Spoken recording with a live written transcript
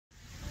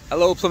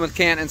Hello, Plymouth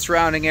Canton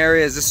Surrounding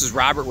Areas. This is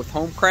Robert with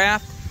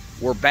Homecraft.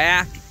 We're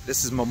back.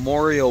 This is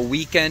Memorial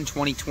Weekend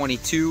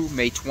 2022,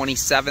 May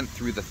 27th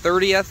through the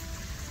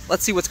 30th.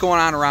 Let's see what's going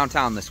on around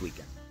town this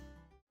weekend.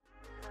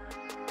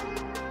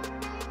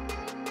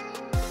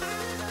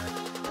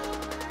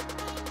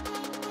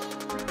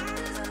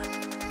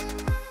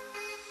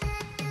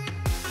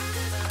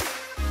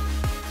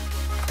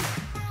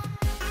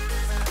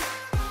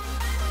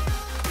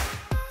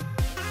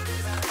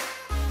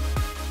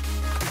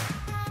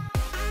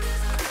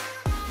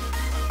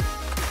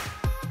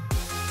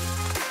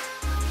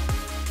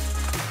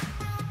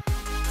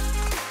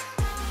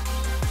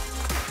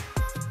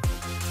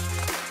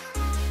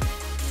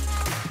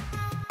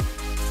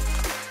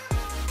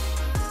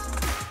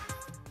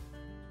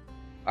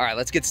 All right,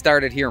 let's get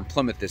started here in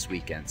Plymouth this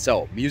weekend.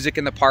 So, Music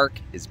in the Park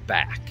is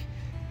back.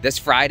 This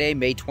Friday,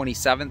 May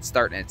 27th,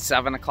 starting at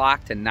 7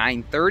 o'clock to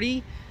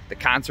 9:30, the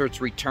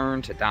concerts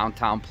return to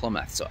downtown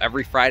Plymouth. So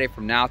every Friday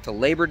from now to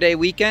Labor Day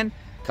weekend,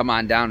 come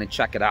on down and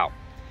check it out.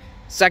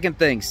 Second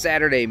thing,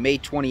 Saturday, May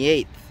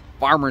 28th,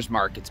 Farmers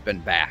Market's been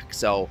back.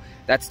 So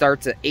that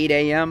starts at 8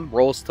 a.m.,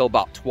 rolls till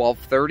about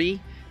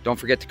 12:30. Don't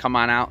forget to come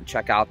on out and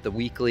check out the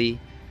weekly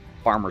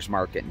Farmers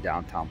Market in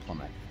downtown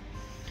Plymouth.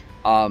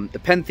 The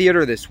Penn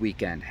Theater this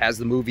weekend has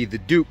the movie The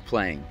Duke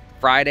playing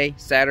Friday,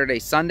 Saturday,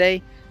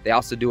 Sunday. They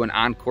also do an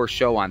encore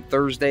show on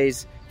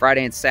Thursdays,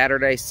 Friday and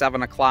Saturday,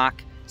 7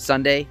 o'clock.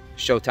 Sunday,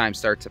 showtime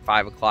starts at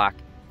 5 o'clock.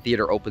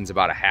 Theater opens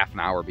about a half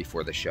an hour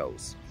before the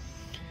shows.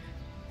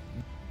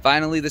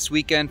 Finally, this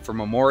weekend for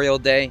Memorial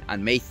Day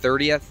on May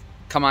 30th,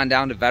 come on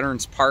down to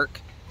Veterans Park,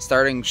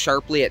 starting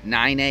sharply at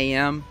 9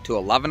 a.m. to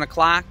 11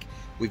 o'clock.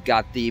 We've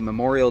got the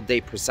Memorial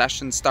Day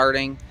procession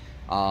starting.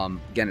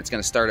 Again, it's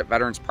going to start at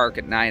Veterans Park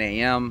at 9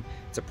 a.m.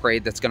 It's a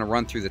parade that's going to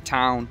run through the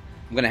town.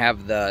 I'm going to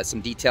have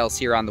some details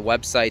here on the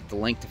website, the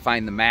link to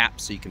find the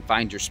map so you can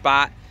find your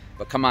spot.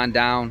 But come on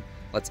down.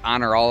 Let's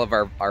honor all of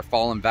our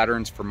fallen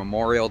veterans for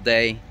Memorial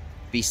Day.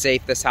 Be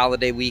safe this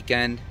holiday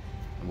weekend,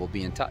 and we'll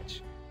be in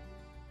touch.